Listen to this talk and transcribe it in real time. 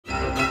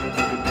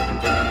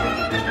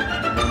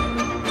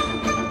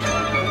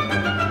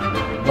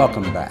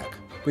Welcome back.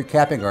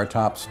 Recapping our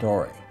top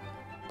story.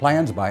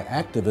 Plans by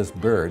activist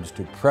birds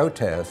to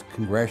protest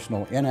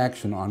congressional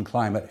inaction on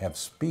climate have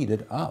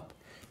speeded up.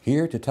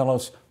 Here to tell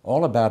us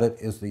all about it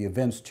is the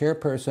event's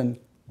chairperson,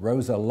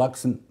 Rosa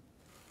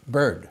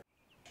Bird.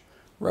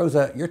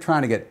 Rosa, you're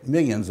trying to get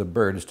millions of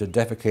birds to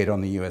defecate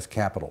on the U.S.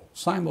 Capitol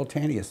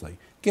simultaneously.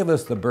 Give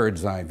us the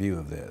bird's eye view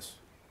of this.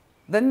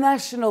 The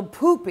National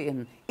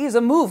Poop-In is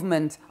a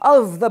movement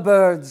of the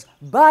birds,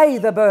 by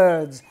the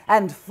birds,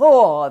 and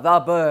for the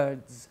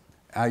birds.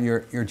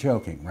 You're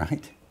joking,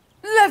 right?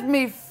 Let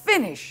me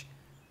finish.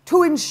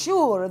 To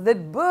ensure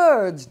that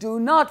birds do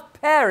not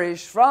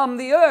perish from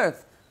the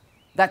earth.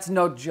 That's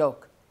no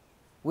joke.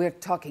 We're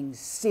talking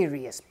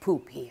serious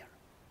poop here.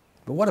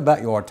 But what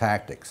about your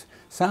tactics?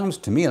 Sounds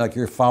to me like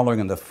you're following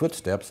in the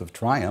footsteps of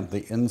Triumph,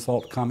 the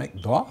insult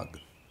comic dog.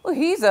 Well,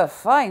 he's a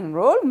fine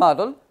role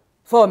model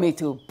for me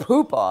to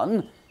poop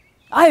on.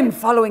 I'm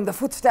following the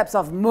footsteps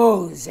of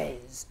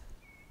Moses.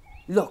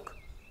 Look,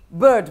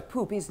 bird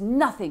poop is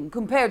nothing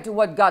compared to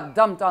what got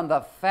dumped on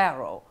the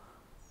Pharaoh.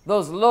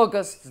 Those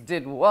locusts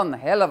did one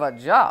hell of a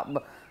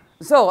job.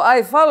 So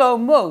I follow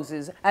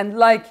Moses, and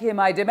like him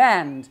I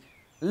demand,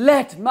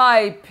 let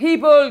my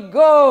people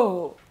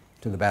go.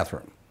 To the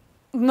bathroom.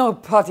 No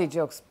potty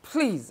jokes,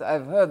 please,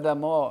 I've heard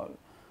them all.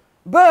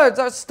 Birds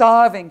are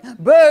starving,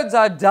 birds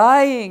are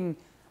dying.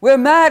 We're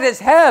mad as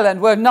hell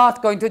and we're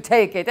not going to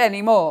take it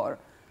anymore.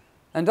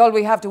 And all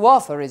we have to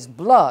offer is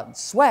blood,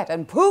 sweat,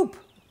 and poop.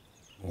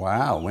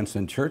 Wow,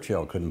 Winston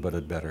Churchill couldn't put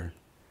it better.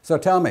 So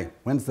tell me,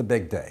 when's the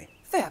big day?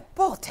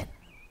 Verboten.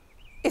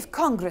 If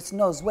Congress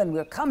knows when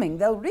we're coming,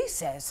 they'll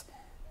recess.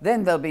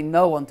 Then there'll be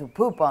no one to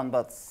poop on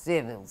but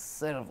civil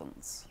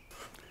servants.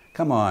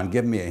 Come on,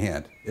 give me a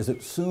hint. Is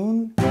it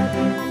soon?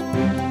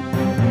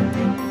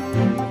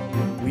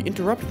 We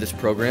interrupt this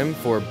program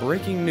for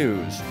breaking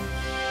news.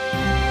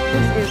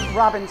 This is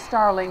Robin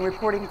Starling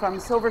reporting from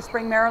Silver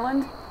Spring,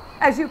 Maryland.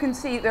 As you can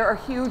see, there are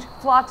huge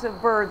flocks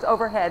of birds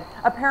overhead,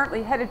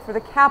 apparently headed for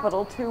the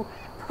Capitol to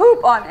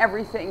poop on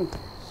everything.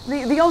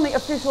 The only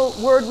official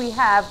word we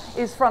have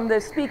is from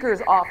the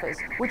Speaker's office,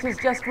 which has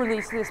just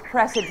released this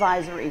press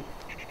advisory.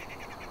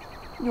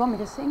 You want me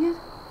to sing it?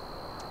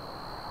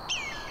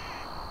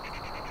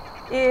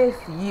 If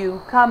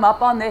you come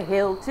up on the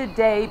hill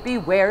today,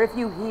 beware if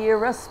you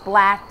hear a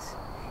splat.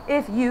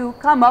 If you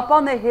come up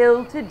on the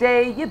hill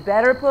today, you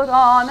better put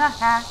on a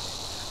hat.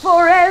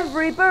 For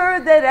every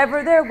bird that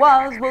ever there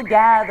was will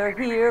gather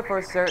here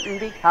for certain,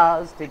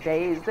 because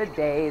today's the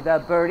day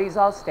the birdies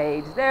all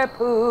stage their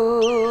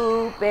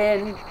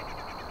poopin'.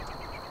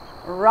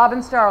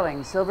 Robin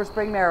Starling, Silver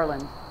Spring,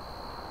 Maryland.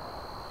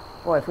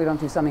 Boy, if we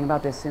don't do something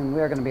about this soon,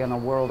 we're going to be on a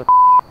world of